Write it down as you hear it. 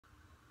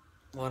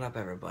What up,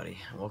 everybody?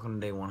 Welcome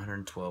to day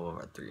 112 of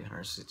our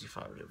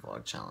 365-day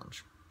vlog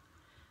challenge.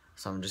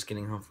 So I'm just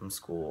getting home from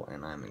school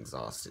and I'm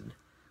exhausted.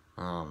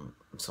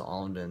 So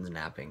all I'm doing is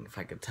napping. If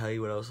I could tell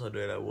you what else I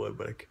did, I would,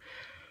 but I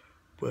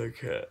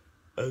can't.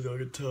 As I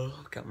can tell,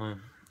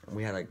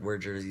 we had wear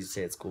jerseys to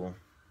stay at school.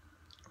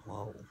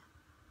 Whoa.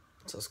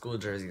 So school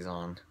jerseys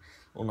on.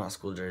 Well, not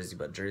school jersey,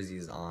 but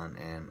jerseys on,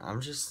 and I'm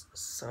just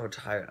so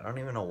tired. I don't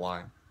even know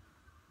why.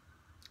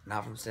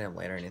 Not from staying up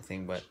late or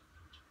anything, but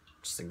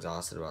just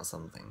exhausted about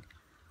something.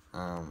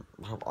 I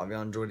hope all of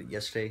y'all enjoyed it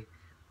yesterday.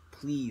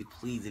 Please,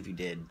 if you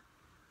did,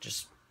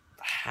 just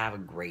have a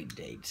great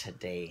day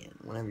today. And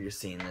whenever you're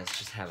seeing this,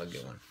 just have a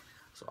good one.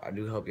 So I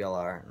do hope y'all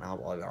are, and I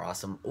hope all of y'all are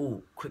awesome.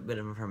 Ooh, quick bit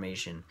of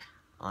information.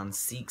 On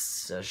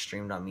Seek's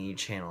Stream.me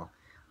channel,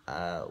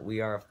 we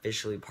are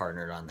officially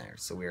partnered on there.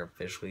 So we are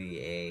officially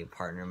a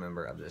partner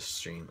member of the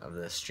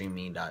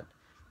Stream.me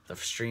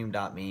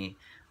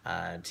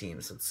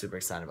team, so it's super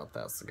excited about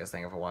that. So guys,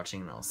 thank you for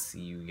watching, and I'll see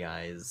you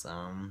guys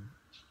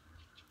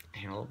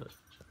here in a little bit.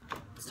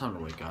 It's time to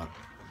wake up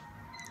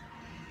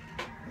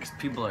because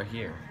people are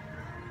here.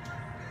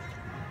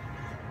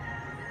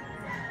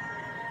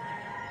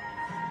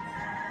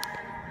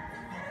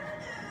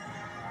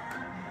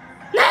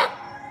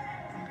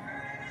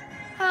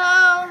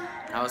 Hello.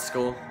 How was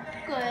school?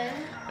 Good.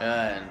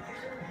 Good.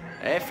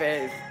 Hey,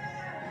 Faith.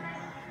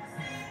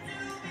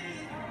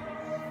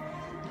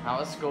 How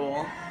was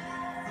school?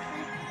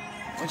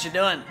 What you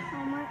doing?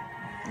 Homework.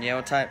 Yeah,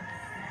 what type?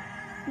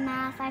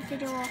 Math. I have to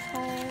do a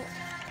whole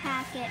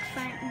packet,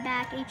 front and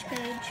back, each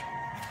page.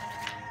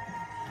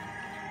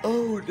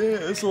 Oh, damn,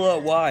 that's a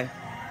lot. Why?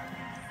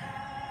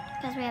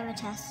 Because we have a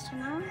test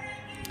tomorrow.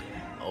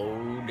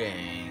 Oh,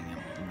 dang.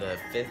 The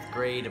 5th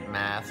grade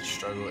math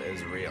struggle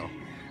is real.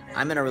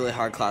 I'm in a really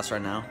hard class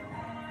right now.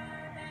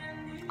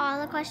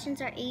 All the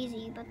questions are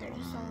easy, but they're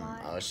just a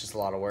lot. Oh, it's just a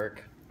lot of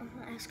work.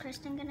 Is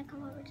Kristen gonna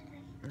come over today?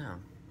 No,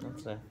 not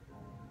today.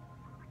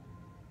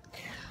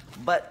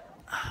 But,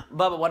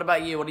 Bubba, what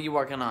about you? What are you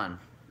working on?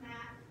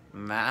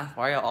 Math?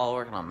 Why are you all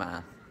working on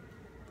math?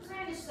 I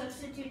had a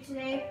substitute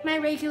today. My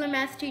regular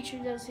math teacher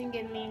doesn't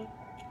give me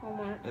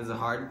homework. Is it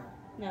hard?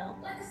 No.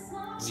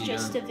 It's You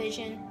just doing?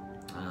 division.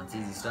 It's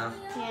easy stuff.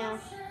 Yeah.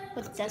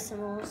 With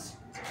decimals.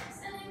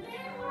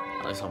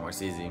 At least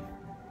homework's easy.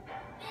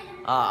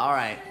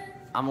 Alright.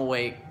 I'm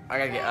awake. I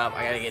gotta get up.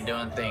 I gotta get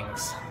doing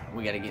things.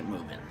 We gotta get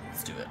moving.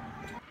 Let's do it.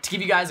 To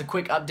give you guys a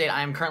quick update,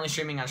 I am currently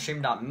streaming on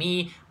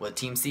Stream.me with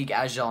Team Seek.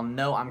 As y'all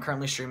know, I'm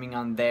currently streaming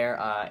on there.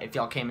 If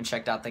y'all came and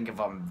checked out, thank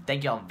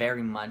y'all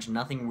very much.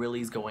 Nothing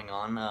really is going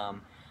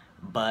on,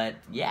 but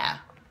yeah,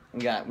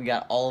 we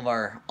got all of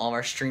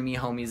our streamy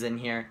homies in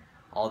here,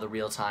 all the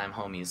real time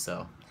homies.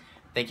 So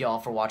thank you all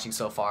for watching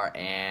so far,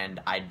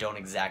 and I don't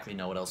exactly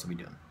know what else we'll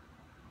be doing.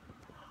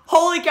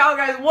 Holy cow,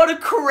 guys, what a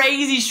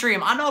crazy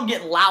stream. I know I'm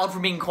getting loud for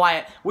being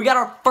quiet. We got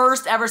our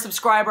first ever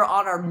subscriber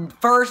on our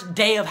first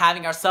day of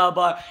having our sub.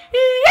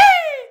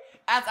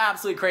 That's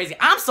absolutely crazy.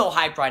 I'm so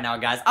hyped right now,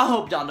 guys. I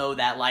hope y'all know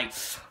that,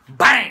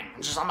 bang.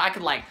 I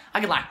could wow.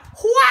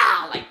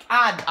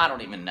 I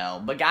don't even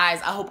know. But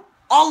guys, I hope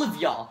all of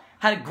y'all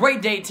had a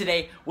great day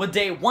today with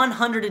day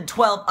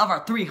 112 of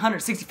our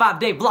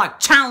 365-day vlog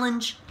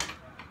challenge.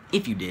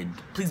 If you did,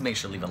 please make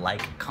sure to leave a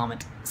like,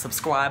 comment,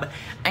 subscribe,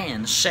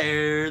 and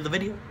share the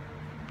video.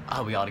 I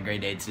hope you all had a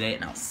great day today,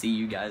 and I'll see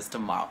you guys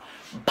tomorrow.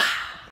 Bye.